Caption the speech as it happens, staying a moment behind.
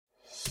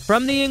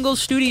From the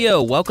Ingalls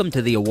studio, welcome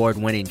to the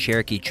award-winning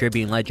Cherokee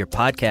Tribune-Ledger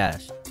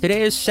podcast.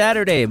 Today is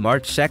Saturday,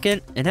 March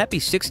 2nd, and happy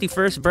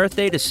 61st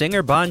birthday to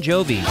singer Bon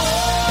Jovi.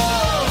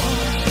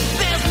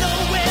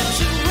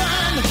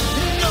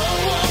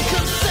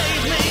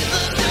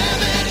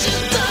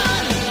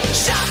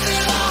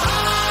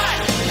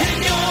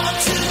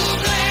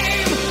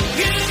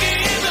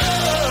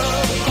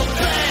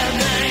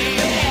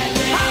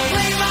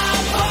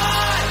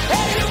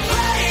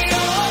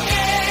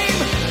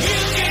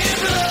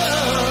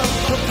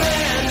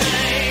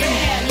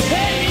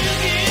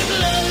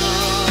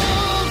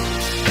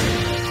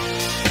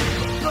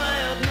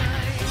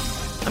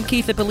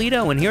 Keith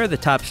Ippolito, and here are the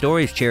top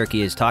stories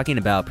Cherokee is talking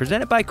about,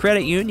 presented by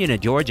Credit Union of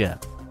Georgia.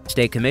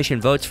 State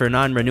Commission votes for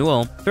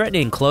non-renewal,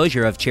 threatening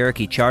closure of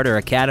Cherokee Charter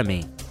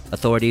Academy.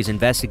 Authorities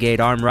investigate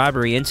armed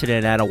robbery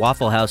incident at a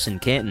Waffle House in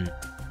Canton.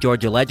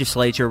 Georgia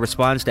legislature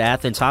responds to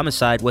Athens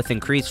homicide with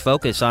increased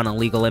focus on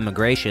illegal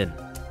immigration.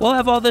 We'll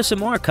have all this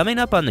and more coming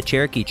up on the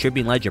Cherokee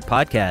Tribune-Ledger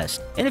podcast.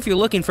 And if you're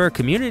looking for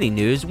community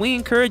news, we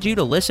encourage you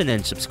to listen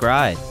and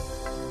subscribe.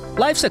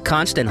 Life's a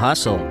constant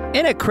hustle,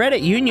 and at Credit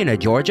Union of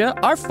Georgia,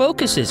 our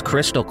focus is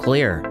crystal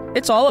clear.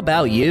 It's all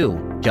about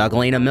you.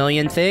 Juggling a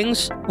million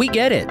things? We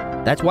get it.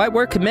 That's why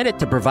we're committed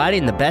to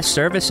providing the best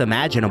service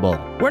imaginable.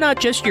 We're not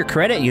just your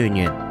credit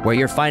union, we're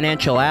your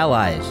financial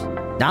allies.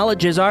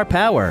 Knowledge is our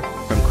power,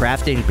 from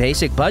crafting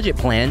basic budget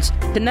plans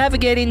to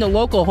navigating the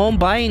local home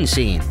buying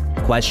scene.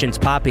 Questions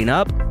popping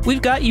up?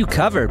 We've got you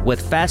covered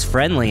with fast,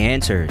 friendly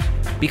answers.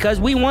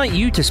 Because we want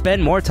you to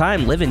spend more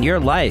time living your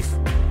life.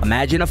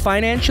 Imagine a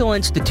financial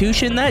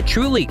institution that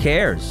truly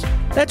cares.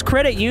 That's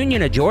Credit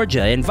Union of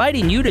Georgia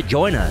inviting you to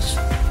join us.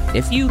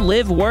 If you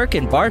live, work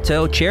in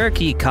Bartow,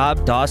 Cherokee,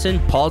 Cobb, Dawson,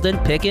 Paulding,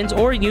 Pickens,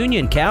 or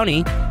Union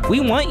County, we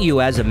want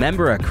you as a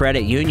member of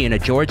Credit Union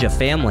of Georgia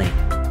family.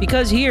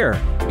 Because here,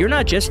 you're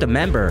not just a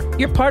member,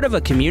 you're part of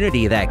a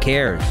community that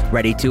cares.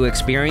 Ready to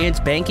experience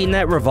banking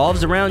that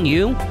revolves around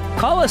you?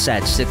 Call us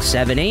at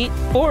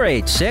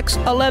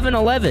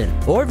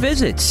 678-486-1111 or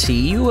visit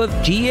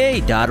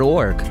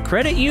cuofga.org.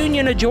 Credit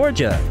Union of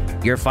Georgia.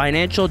 Your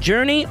financial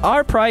journey,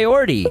 our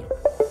priority.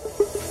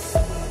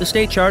 The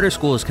State Charter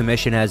Schools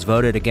Commission has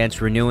voted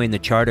against renewing the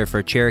charter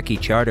for Cherokee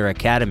Charter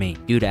Academy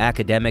due to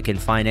academic and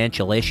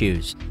financial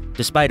issues.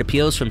 Despite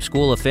appeals from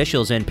school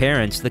officials and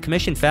parents, the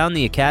Commission found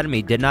the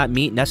Academy did not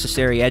meet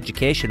necessary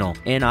educational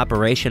and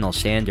operational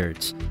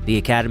standards. The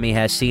Academy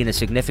has seen a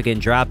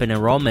significant drop in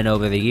enrollment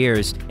over the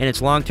years, and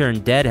its long-term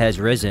debt has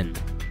risen.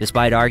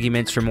 Despite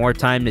arguments for more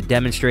time to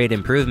demonstrate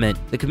improvement,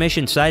 the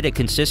Commission cited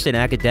consistent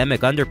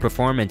academic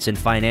underperformance and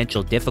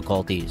financial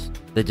difficulties.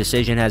 The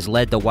decision has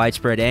led to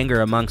widespread anger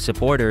among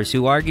supporters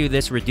who argue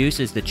this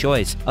reduces the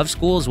choice of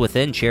schools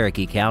within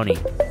Cherokee County.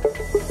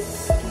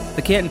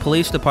 The Canton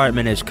Police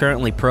Department is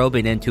currently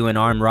probing into an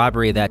armed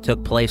robbery that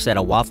took place at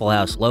a Waffle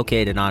House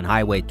located on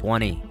Highway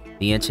 20.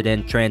 The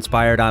incident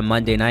transpired on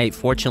Monday night,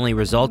 fortunately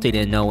resulting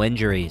in no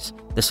injuries.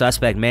 The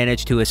suspect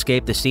managed to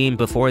escape the scene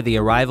before the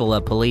arrival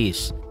of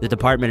police. The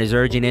department is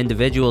urging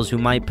individuals who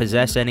might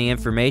possess any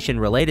information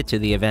related to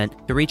the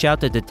event to reach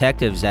out to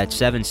detectives at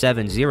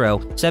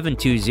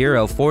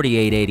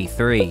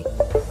 770-720-4883.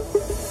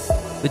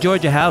 The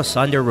Georgia House,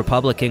 under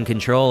Republican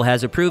control,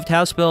 has approved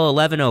House Bill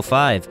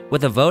 1105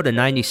 with a vote of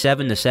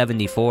 97 to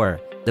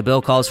 74. The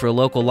bill calls for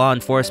local law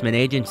enforcement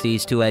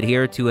agencies to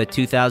adhere to a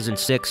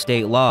 2006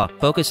 state law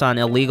focused on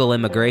illegal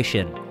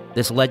immigration.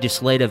 This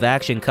legislative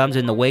action comes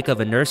in the wake of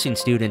a nursing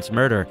student's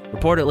murder,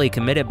 reportedly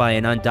committed by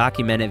an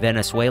undocumented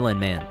Venezuelan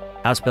man.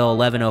 House Bill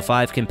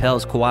 1105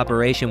 compels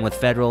cooperation with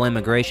federal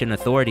immigration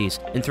authorities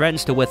and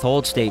threatens to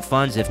withhold state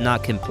funds if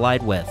not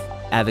complied with.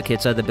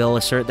 Advocates of the bill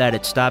assert that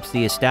it stops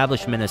the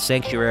establishment of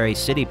sanctuary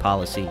city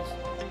policies.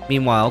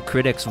 Meanwhile,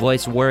 critics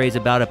voice worries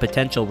about a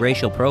potential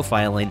racial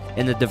profiling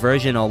and the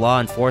diversion of law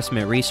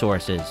enforcement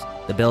resources.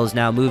 The bill is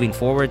now moving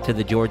forward to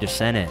the Georgia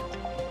Senate.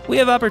 We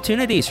have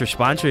opportunities for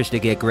sponsors to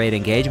get great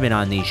engagement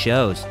on these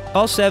shows.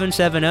 Call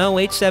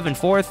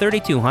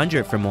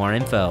 770-874-3200 for more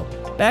info.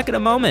 Back in a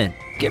moment.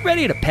 Get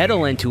ready to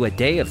pedal into a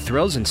day of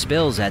thrills and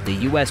spills at the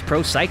U.S.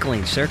 Pro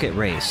Cycling Circuit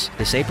Race,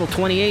 this April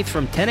 28th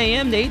from 10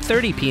 a.m. to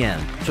 8:30 p.m.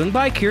 Swing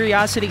by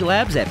Curiosity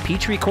Labs at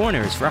Petrie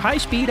Corners for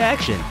high-speed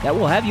action that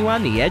will have you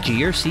on the edge of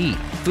your seat.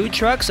 Food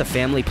trucks, a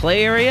family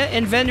play area,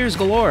 and vendors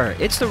galore.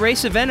 It's the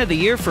race event of the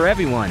year for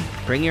everyone.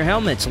 Bring your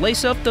helmets,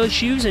 lace up those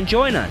shoes, and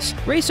join us.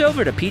 Race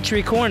over to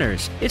Petrie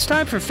Corners. It's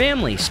time for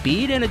family,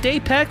 speed, and a day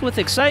packed with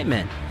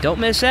excitement. Don't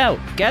miss out.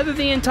 Gather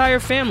the entire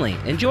family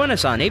and join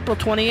us on April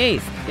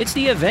 28th. It's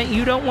the event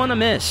you don't want to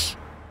miss.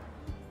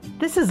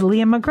 This is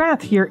Leah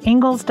McGrath, your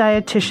Ingalls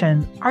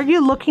dietitian. Are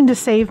you looking to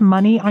save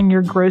money on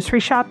your grocery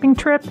shopping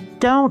trip?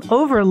 Don't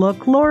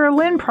overlook Laura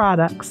Lynn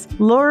products.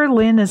 Laura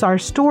Lynn is our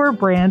store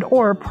brand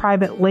or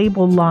private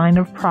label line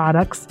of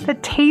products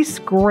that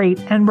taste great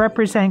and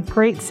represent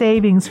great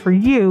savings for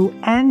you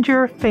and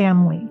your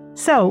family.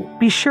 So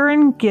be sure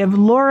and give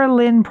Laura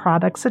Lynn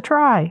products a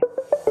try.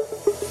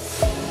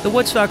 The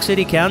Woodstock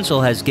City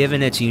Council has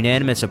given its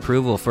unanimous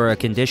approval for a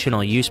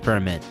conditional use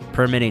permit,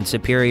 permitting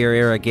Superior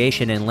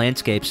Irrigation and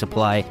Landscape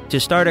Supply to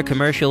start a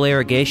commercial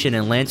irrigation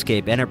and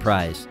landscape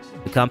enterprise.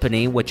 The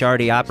company, which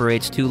already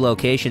operates 2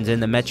 locations in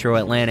the metro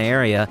Atlanta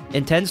area,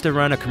 intends to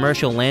run a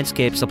commercial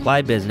landscape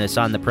supply business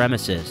on the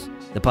premises.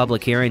 The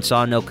public hearing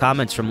saw no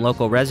comments from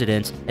local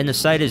residents, and the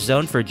site is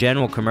zoned for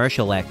general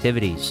commercial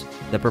activities.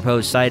 The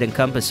proposed site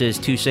encompasses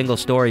 2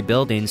 single-story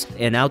buildings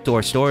and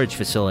outdoor storage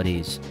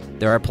facilities.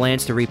 There are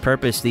plans to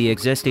repurpose the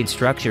existing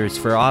structures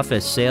for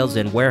office, sales,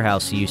 and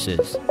warehouse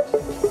uses.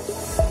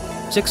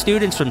 6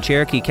 students from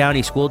Cherokee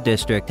County School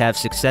District have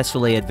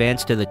successfully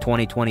advanced to the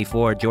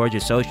 2024 Georgia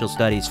Social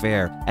Studies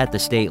Fair at the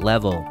state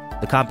level.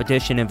 The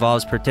competition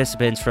involves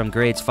participants from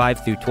grades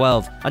 5 through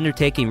 12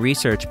 undertaking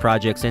research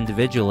projects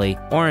individually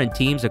or in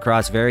teams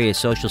across various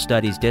social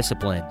studies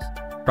disciplines.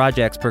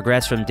 Projects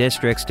progress from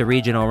districts to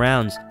regional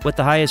rounds, with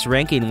the highest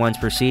ranking ones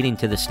proceeding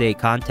to the state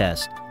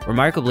contest.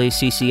 Remarkably,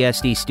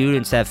 CCSD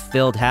students have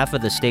filled half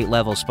of the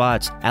state-level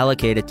spots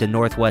allocated to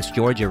Northwest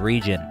Georgia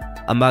region.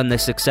 Among the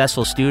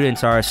successful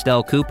students are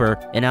Estelle Cooper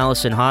and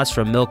Allison Haas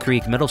from Mill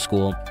Creek Middle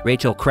School,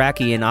 Rachel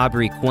Crackey and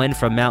Aubrey Quinn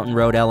from Mountain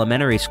Road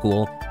Elementary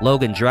School,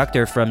 Logan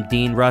Drucker from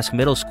Dean Rusk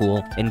Middle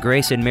School, and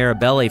Grayson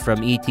Mirabelli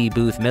from E.T.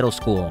 Booth Middle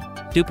School.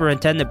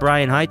 Superintendent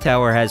Brian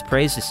Hightower has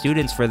praised the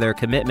students for their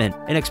commitment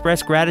and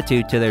expressed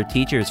gratitude to their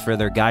teachers for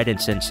their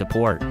guidance and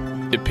support.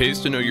 It pays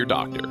to know your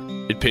doctor.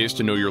 It pays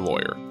to know your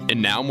lawyer.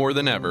 And now more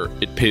than ever,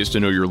 it pays to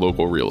know your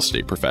local real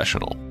estate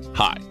professional.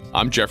 Hi,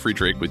 I'm Jeffrey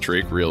Drake with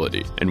Drake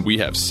Realty, and we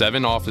have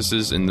 7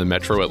 offices in the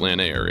metro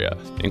Atlanta area,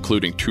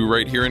 including 2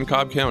 right here in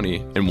Cobb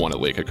County and 1 at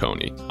Lake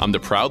Oconee. I'm the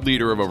proud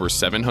leader of over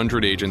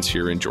 700 agents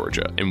here in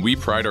Georgia, and we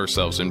pride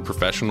ourselves in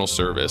professional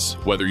service,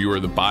 whether you are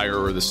the buyer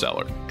or the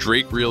seller.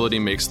 Drake Realty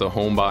makes the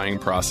home buying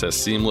process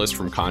seamless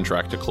from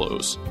contract to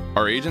close.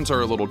 Our agents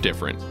are a little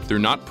different. They're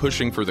not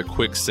pushing for the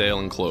quick sale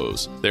and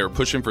close. They are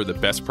pushing for the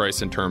best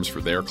price and terms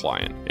for their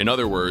client. In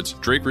other words,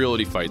 Drake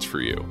Realty fights for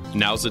you.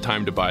 Now's the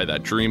time to buy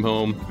that dream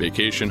home,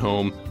 vacation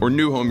home, or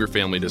new home your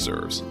family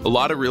deserves. A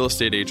lot of real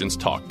estate agents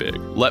talk big.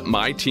 Let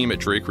my team at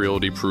Drake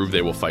Realty prove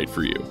they will fight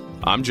for you.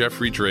 I'm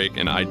Jeffrey Drake,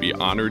 and I'd be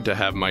honored to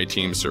have my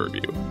team serve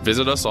you.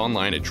 Visit us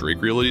online at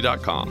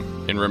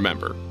drakerealty.com. And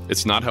remember,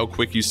 it's not how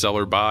quick you sell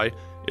or buy,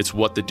 it's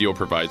what the deal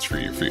provides for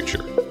your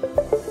future.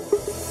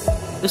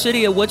 The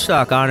city of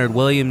Woodstock honored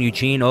William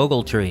Eugene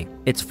Ogletree,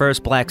 its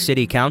first black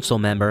city council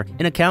member,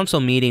 in a council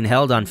meeting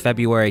held on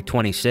February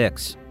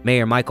 26.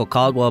 Mayor Michael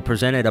Caldwell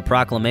presented a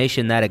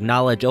proclamation that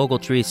acknowledged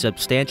Ogletree's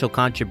substantial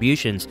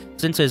contributions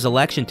since his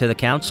election to the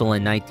council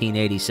in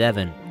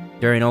 1987.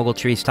 During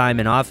Ogletree's time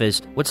in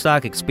office,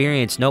 Woodstock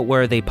experienced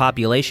noteworthy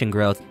population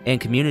growth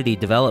and community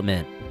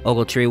development.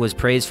 Ogletree was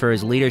praised for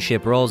his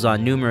leadership roles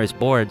on numerous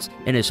boards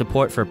and his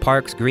support for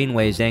parks,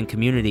 greenways, and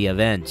community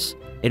events.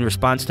 In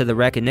response to the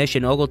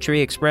recognition,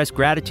 Ogletree expressed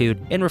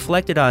gratitude and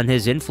reflected on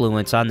his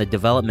influence on the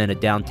development of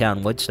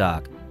downtown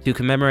Woodstock. To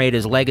commemorate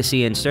his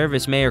legacy and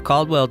service, Mayor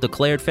Caldwell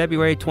declared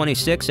February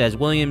 26 as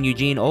William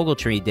Eugene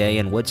Ogletree Day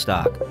in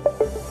Woodstock.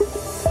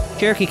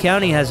 Cherokee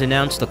County has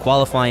announced the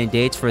qualifying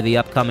dates for the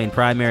upcoming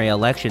primary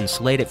election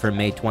slated for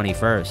May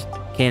 21st.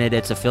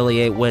 Candidates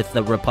affiliate with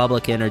the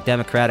Republican or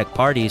Democratic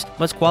parties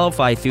must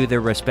qualify through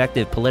their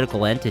respective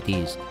political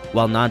entities,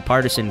 while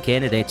nonpartisan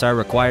candidates are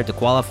required to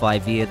qualify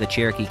via the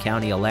Cherokee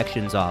County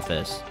Elections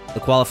Office. The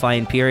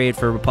qualifying period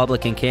for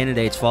Republican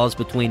candidates falls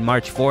between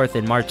March 4th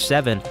and March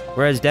 7th,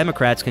 whereas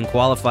Democrats can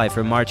qualify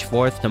from March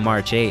 4th to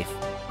March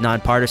 8th.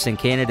 Nonpartisan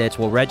candidates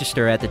will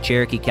register at the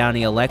Cherokee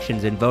County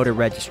Elections and Voter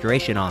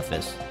Registration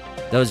Office.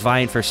 Those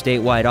vying for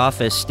statewide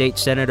office, state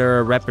senator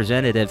or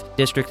representative,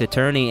 district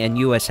attorney, and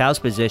U.S. House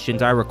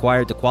positions are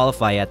required to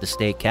qualify at the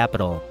state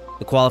capitol.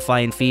 The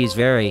qualifying fees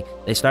vary.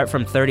 They start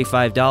from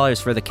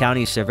 $35 for the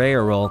county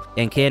surveyor role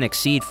and can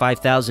exceed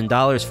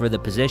 $5,000 for the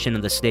position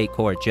of the state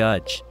court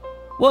judge.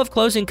 We'll have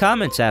closing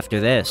comments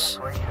after this.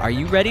 Are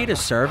you ready to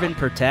serve and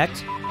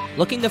protect?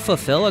 Looking to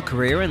fulfill a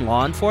career in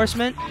law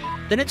enforcement?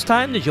 Then it's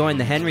time to join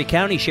the Henry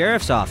County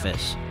Sheriff's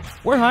Office.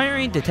 We're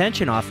hiring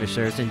detention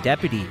officers and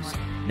deputies.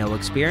 No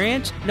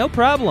experience? No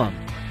problem.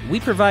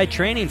 We provide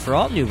training for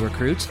all new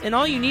recruits, and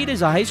all you need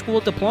is a high school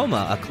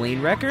diploma, a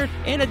clean record,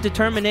 and a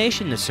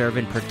determination to serve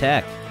and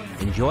protect.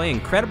 Enjoy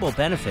incredible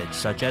benefits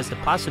such as the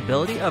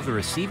possibility of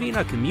receiving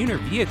a commuter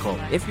vehicle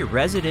if your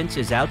residence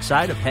is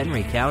outside of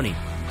Henry County.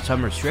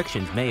 Some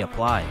restrictions may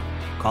apply.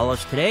 Call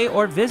us today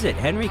or visit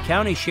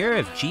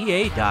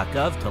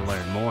henrycountysheriffga.gov to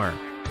learn more.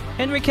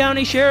 Henry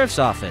County Sheriff's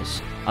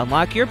Office.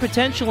 Unlock your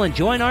potential and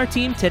join our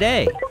team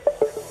today.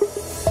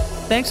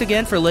 Thanks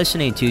again for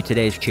listening to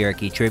today's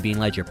Cherokee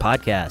Tribune-Ledger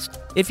podcast.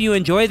 If you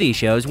enjoy these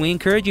shows, we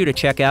encourage you to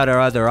check out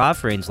our other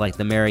offerings like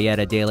the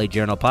Marietta Daily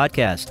Journal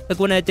podcast, the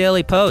Gwinnett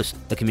Daily Post,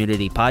 the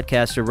community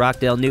podcast of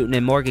Rockdale, Newton,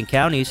 and Morgan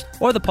counties,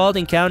 or the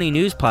Paulding County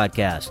News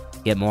podcast.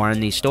 Get more on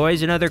these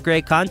stories and other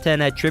great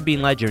content at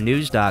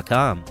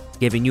TribuneLedgerNews.com.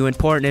 Giving you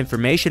important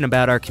information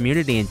about our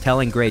community and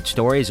telling great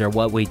stories are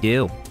what we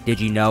do. Did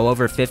you know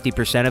over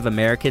 50% of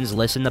Americans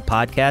listen to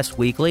podcasts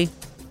weekly?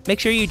 Make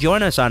sure you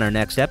join us on our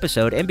next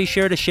episode, and be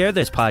sure to share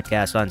this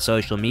podcast on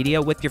social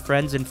media with your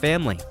friends and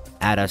family.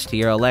 Add us to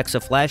your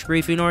Alexa Flash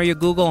Briefing or your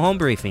Google Home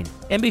Briefing.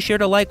 And be sure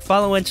to like,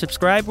 follow, and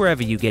subscribe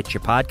wherever you get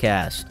your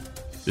podcast.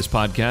 This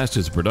podcast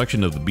is a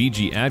production of the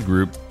BG Ad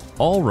Group,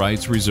 all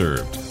rights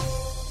reserved.